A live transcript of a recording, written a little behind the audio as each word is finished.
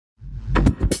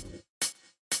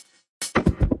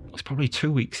probably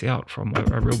 2 weeks out from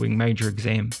a real big major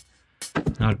exam.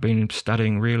 I'd been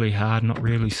studying really hard, not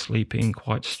really sleeping,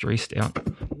 quite stressed out.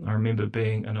 I remember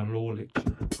being in a law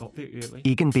lecture. Got there early.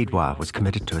 Egan Bedwar was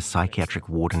committed to a psychiatric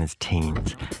ward in his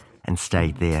teens and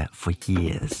stayed there for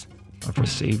years. I've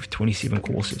received 27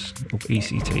 courses of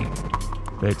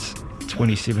ECT. That's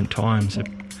 27 times of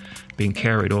being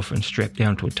carried off and strapped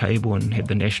down to a table and had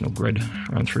the national grid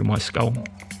run through my skull.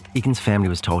 Egan's family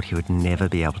was told he would never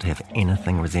be able to have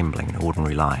anything resembling an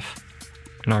ordinary life.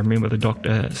 And I remember the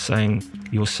doctor saying,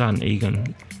 "Your son,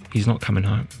 Egan, he's not coming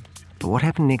home." But what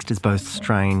happened next is both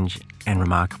strange and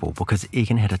remarkable, because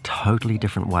Egan had a totally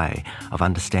different way of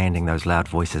understanding those loud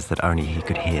voices that only he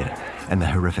could hear and the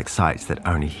horrific sights that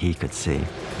only he could see.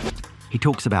 He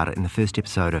talks about it in the first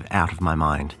episode of Out of My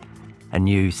Mind, a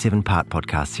new 7-part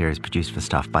podcast series produced for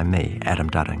Stuff by me, Adam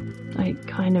Dudding. I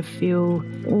kind of feel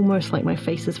almost like my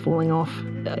face is falling off.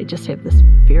 I just have this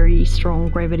very strong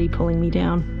gravity pulling me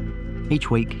down. Each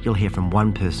week, you'll hear from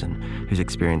one person who's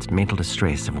experienced mental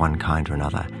distress of one kind or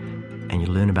another, and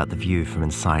you'll learn about the view from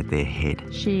inside their head.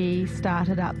 She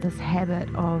started up this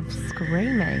habit of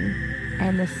screaming,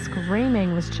 and the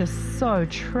screaming was just so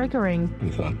triggering. I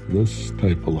thought, this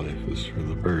type of life is for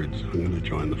the birds. I'm going to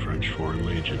join the French Foreign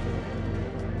Legion.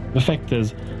 The fact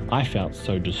is, I felt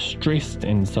so distressed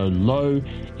and so low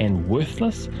and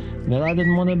worthless that I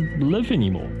didn't want to live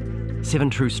anymore. 7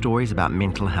 true stories about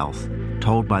mental health,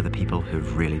 told by the people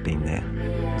who've really been there.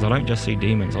 Because I don't just see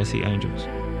demons, I see angels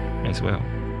as well.